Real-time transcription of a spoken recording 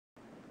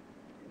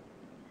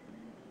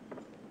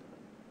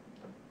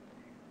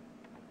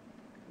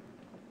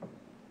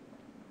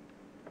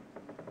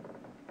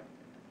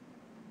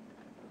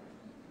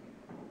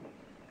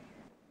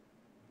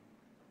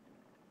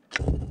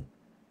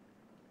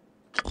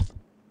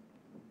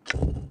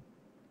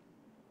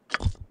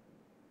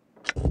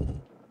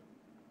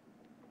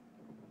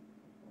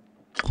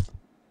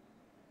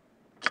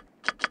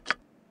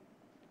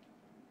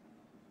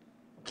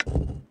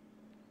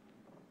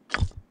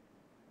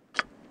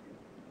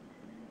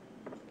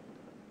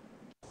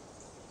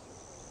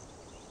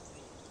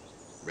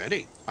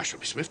Ready. I shall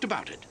be swift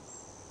about it.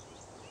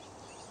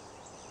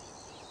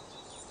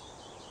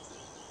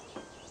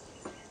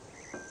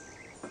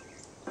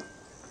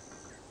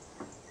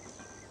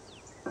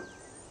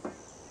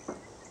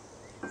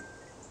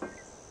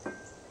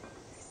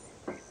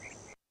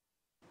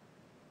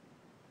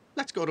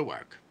 Let's go to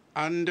work.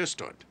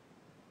 Understood.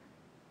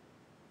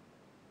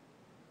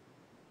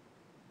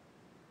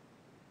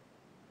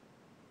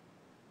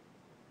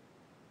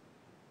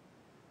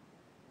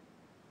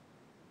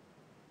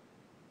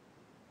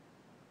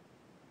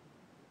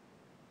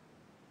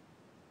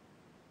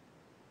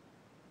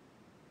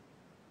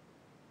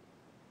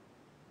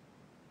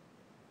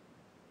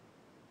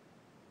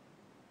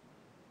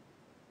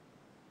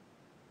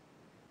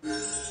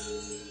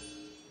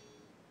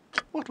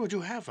 What would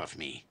you have of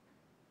me?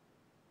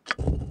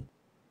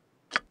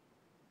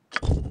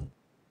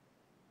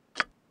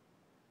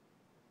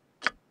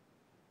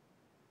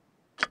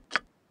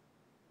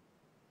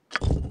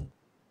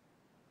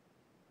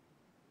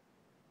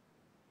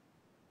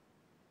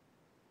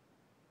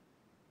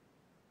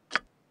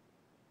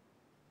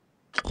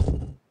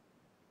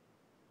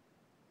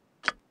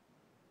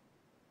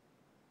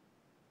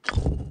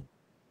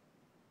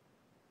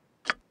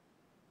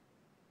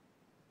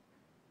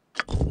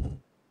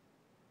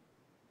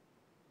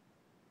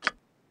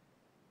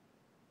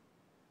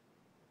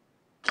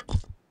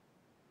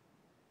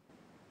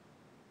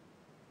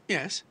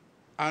 Yes,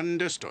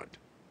 understood.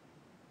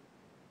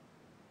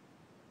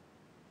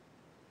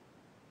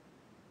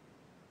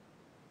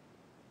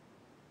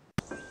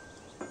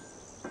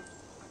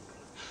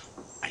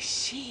 I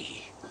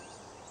see.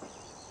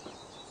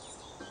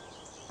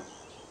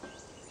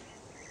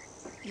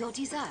 Your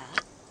desire?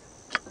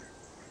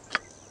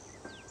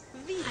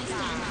 I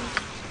stand with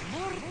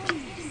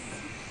Mortis!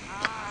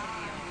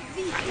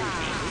 Vita!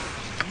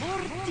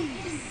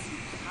 Mortis!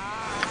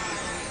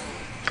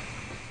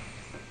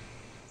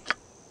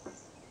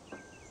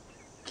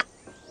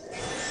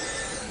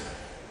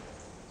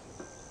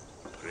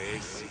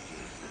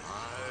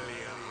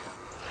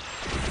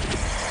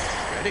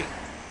 Ready.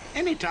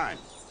 Anytime.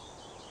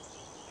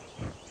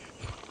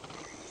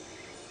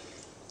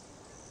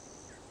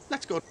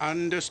 Let's go.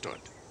 Understood.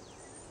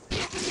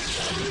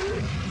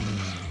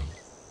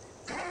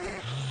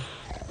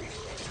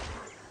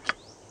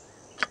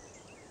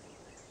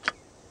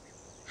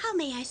 How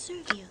may I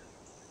serve you?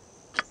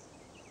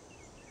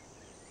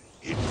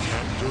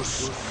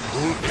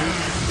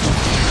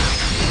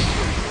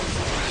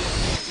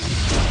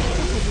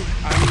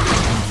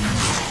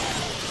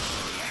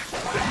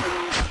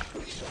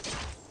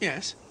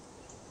 Yes.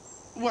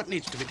 What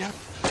needs to be done?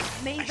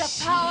 May the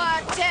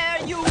power tear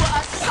you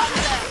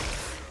asunder!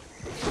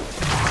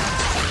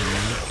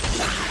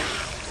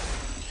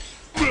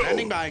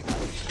 Standing by.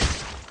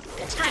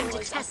 Time to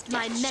test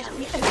my metal.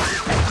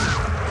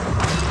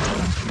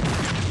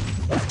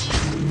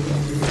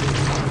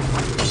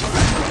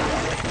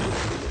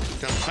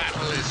 The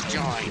battle is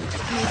joined.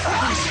 Make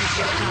peace with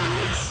your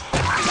gods.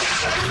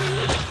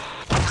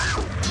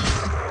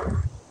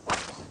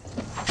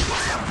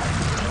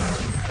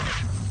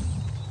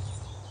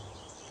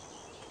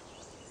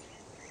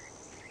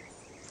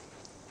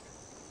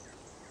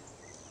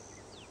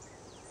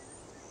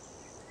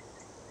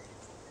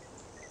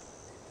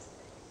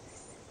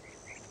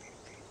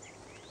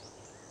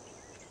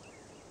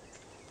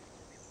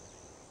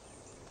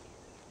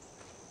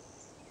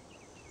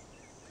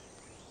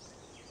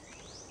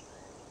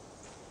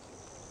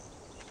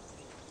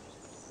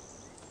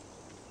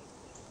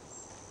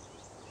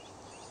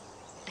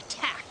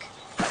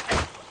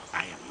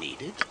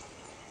 Needed.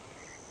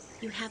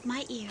 You have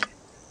my ear.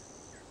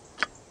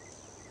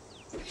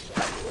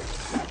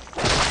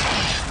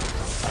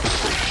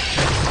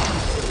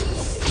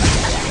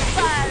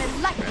 Fire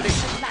and lightning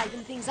should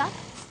liven things up.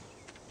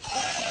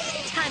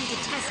 Time to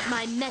test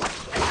my metal.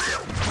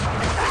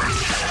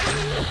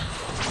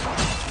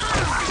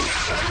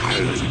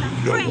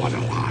 No one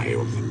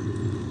alive.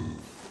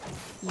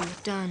 You're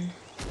done.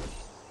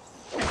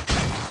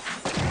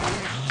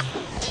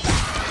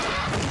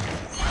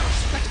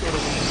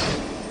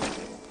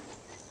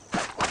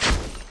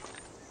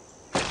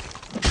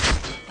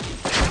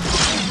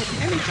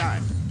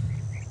 Anytime.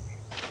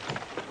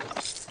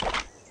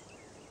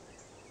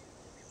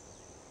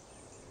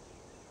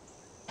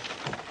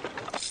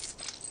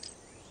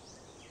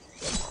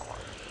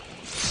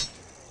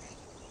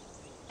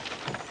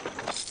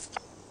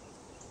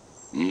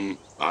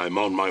 I'm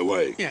on my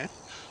way. Yeah.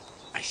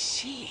 I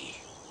see.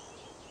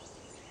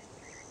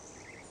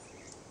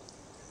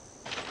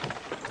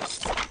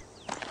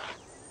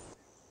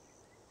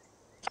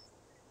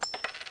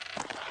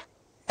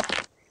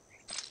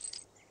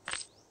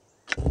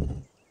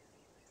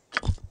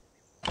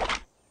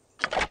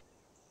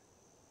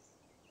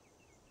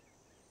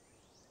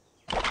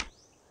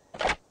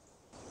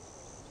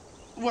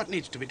 What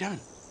needs to be done?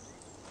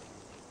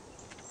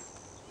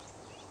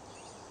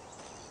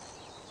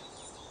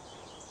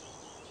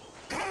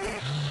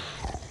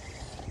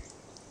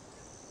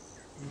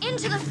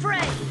 Into the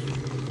fray!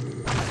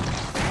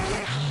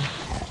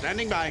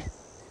 Standing by.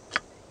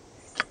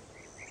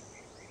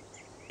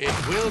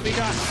 will be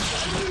done.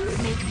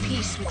 Make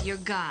peace with your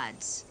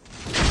gods.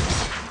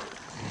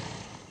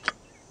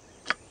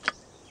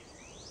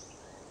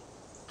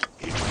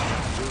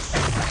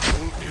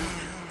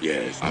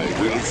 Yes, I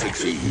will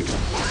succeed.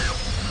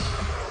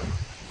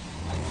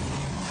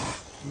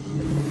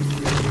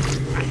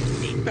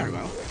 Very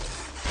well.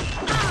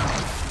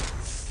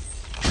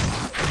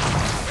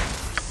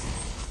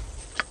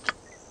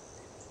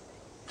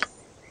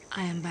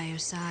 I am by your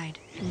side,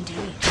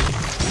 indeed.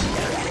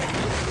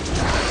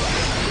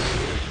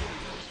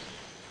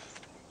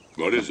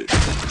 What is it?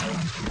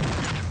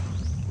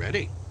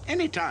 Ready?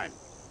 Anytime.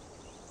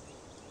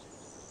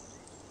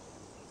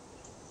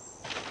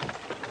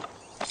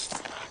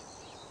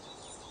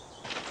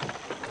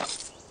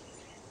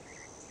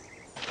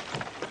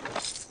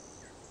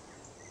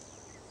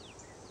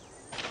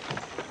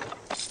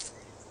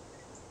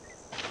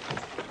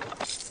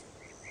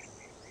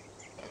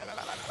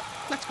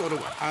 Let's go to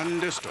work.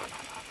 Understood.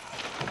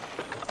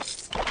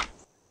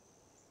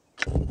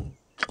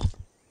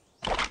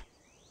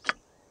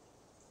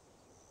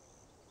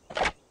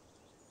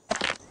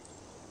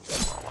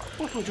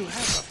 What would you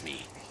have of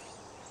me?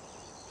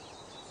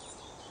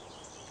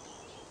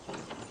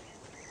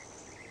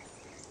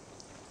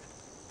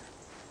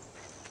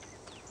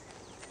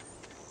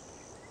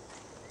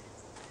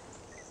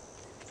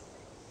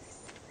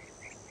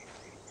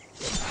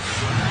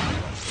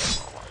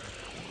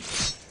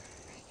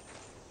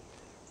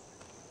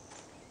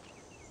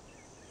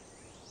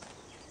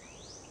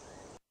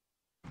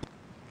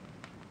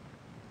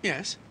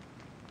 Yes,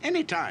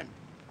 anytime.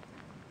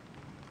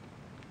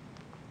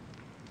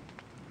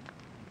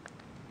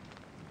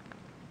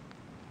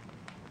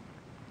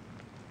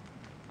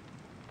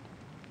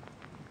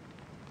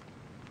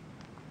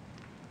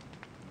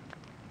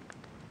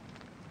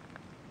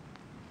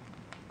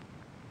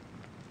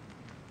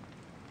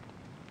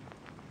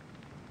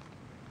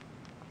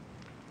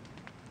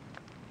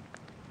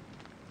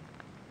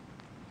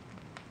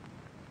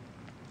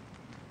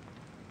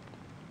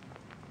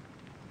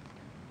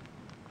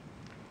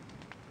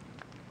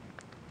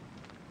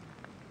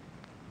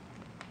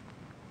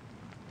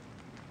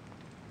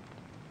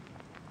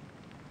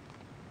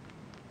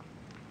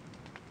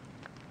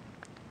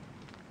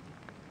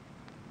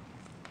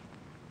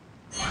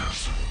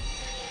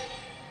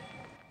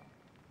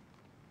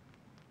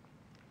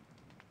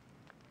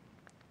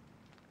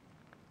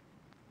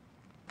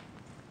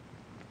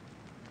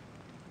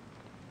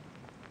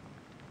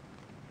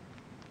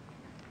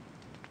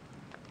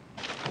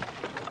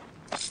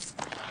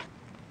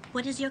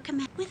 What is your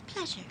command? With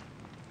pleasure.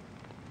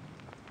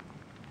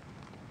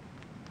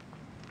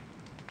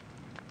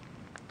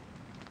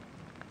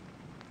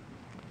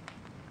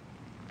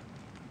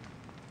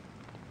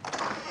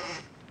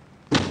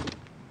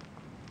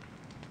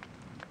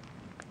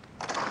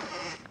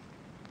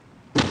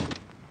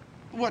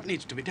 What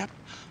needs to be done?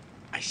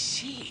 I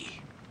see.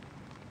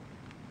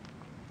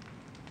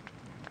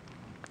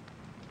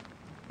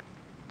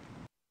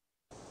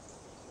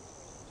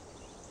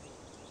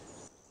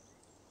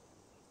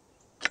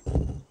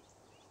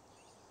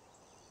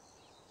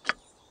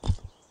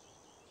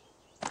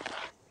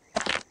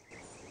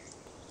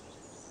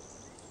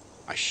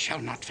 I shall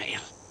not fail.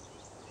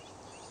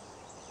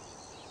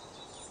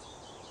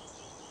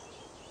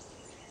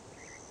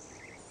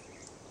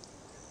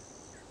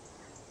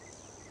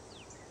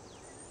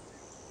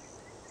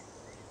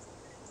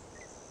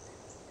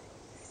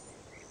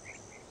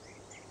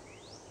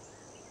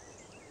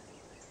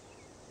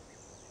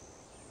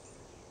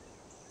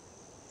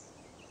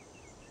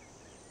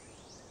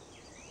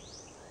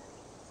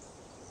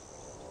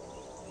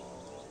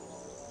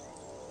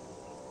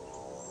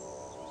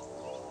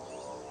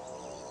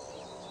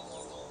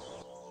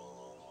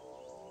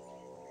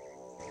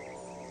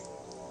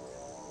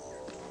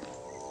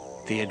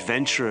 The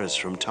adventurers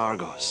from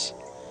Targos.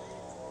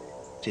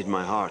 Did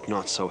my heart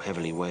not so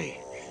heavily weigh,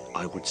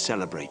 I would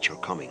celebrate your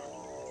coming.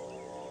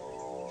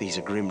 These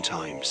are grim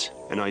times,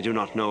 and I do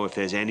not know if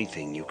there's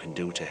anything you can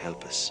do to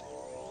help us.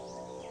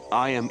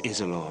 I am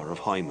Iselore of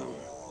High Moon.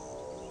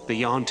 The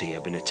Yuan-Tis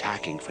have been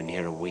attacking for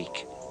near a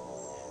week.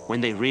 When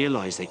they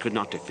realized they could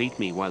not defeat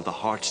me while the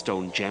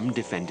Heartstone Gem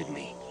defended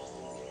me,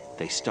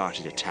 they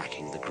started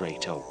attacking the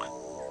Great Oak.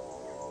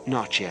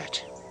 Not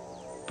yet.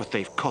 But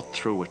they've cut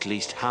through at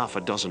least half a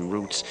dozen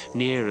roots,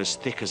 near as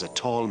thick as a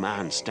tall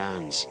man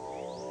stands.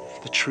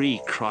 The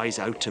tree cries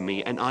out to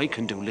me, and I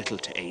can do little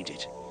to aid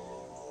it.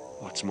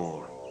 What's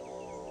more,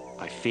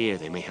 I fear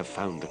they may have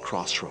found the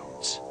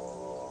crossroads.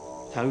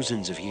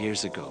 Thousands of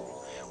years ago,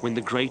 when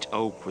the Great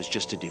Oak was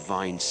just a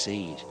divine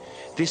seed,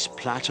 this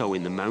plateau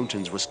in the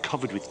mountains was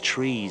covered with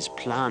trees,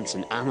 plants,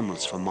 and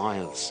animals for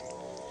miles.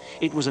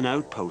 It was an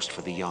outpost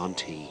for the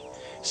Yuan-Tis,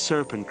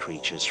 serpent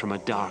creatures from a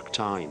dark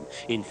time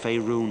in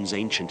Faerun's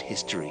ancient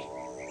history.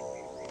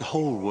 The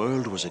whole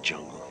world was a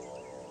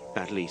jungle.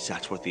 At least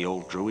that's what the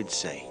old druids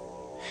say.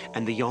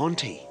 And the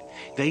Yuan-Tis,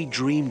 they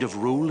dreamed of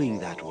ruling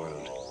that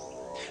world.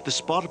 The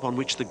spot upon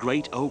which the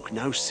Great Oak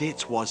now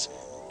sits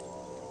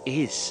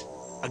is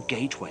a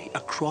gateway, a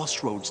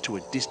crossroads to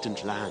a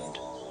distant land.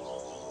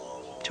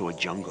 to a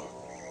jungle.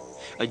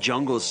 A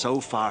jungle so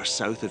far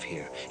south of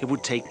here, it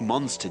would take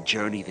months to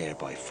journey there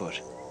by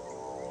foot.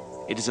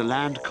 It is a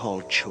land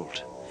called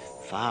Chult,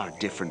 far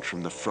different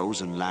from the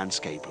frozen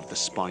landscape of the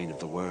spine of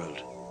the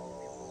world.